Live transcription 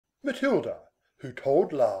Matilda, who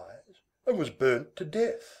told lies, and was burnt to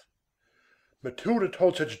death. Matilda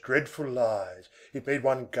told such dreadful lies, it made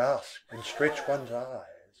one gasp and stretch one's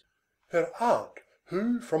eyes. Her aunt,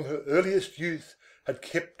 who from her earliest youth had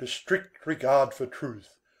kept a strict regard for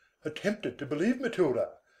truth, attempted to believe Matilda.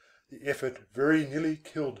 The effort very nearly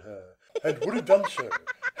killed her, and would have done so,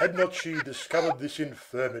 had not she discovered this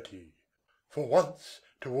infirmity. For once,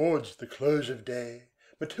 towards the close of day,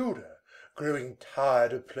 Matilda, growing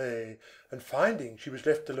tired of play, and finding she was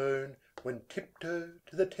left alone, went tiptoe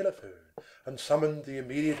to the telephone, and summoned the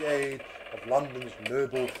immediate aid of London's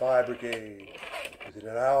noble fire brigade. Within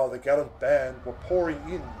an hour the gallant band were pouring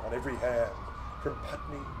in on every hand, from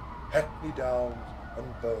Putney, Hackney Downs,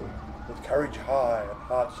 and Bow, with courage high and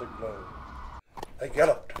hearts aglow. They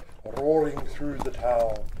galloped, roaring through the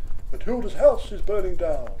town. Matilda's house is burning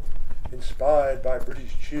down. Inspired by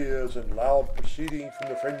British cheers and loud proceeding from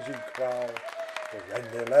the frenzied crowd, they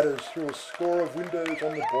ran their ladders through a score of windows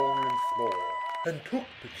on the ballroom floor, and took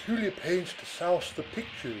peculiar pains to souse the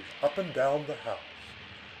pictures up and down the house,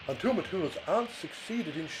 until Matilda's aunt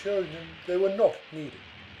succeeded in showing them they were not needed,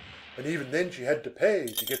 and even then she had to pay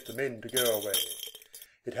to get the men to go away.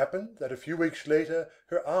 It happened that a few weeks later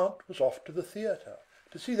her aunt was off to the theatre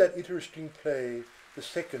to see that interesting play, The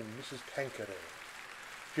Second Mrs. Tanqueray.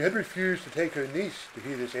 She had refused to take her niece to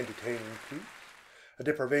hear this entertaining piece, a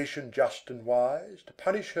deprivation just and wise to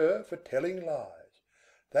punish her for telling lies.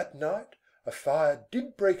 That night a fire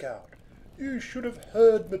did break out. You should have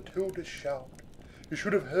heard Matilda shout. You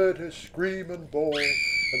should have heard her scream and bawl,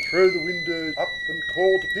 and throw the windows up and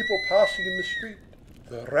call to people passing in the street,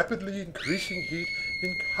 the rapidly increasing heat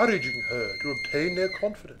encouraging her to obtain their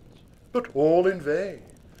confidence. But all in vain,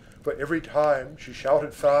 for every time she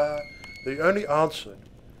shouted fire, they only answered,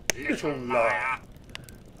 "Little liar!"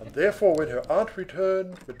 And therefore when her aunt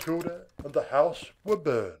returned, Matilda and the house were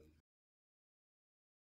burned.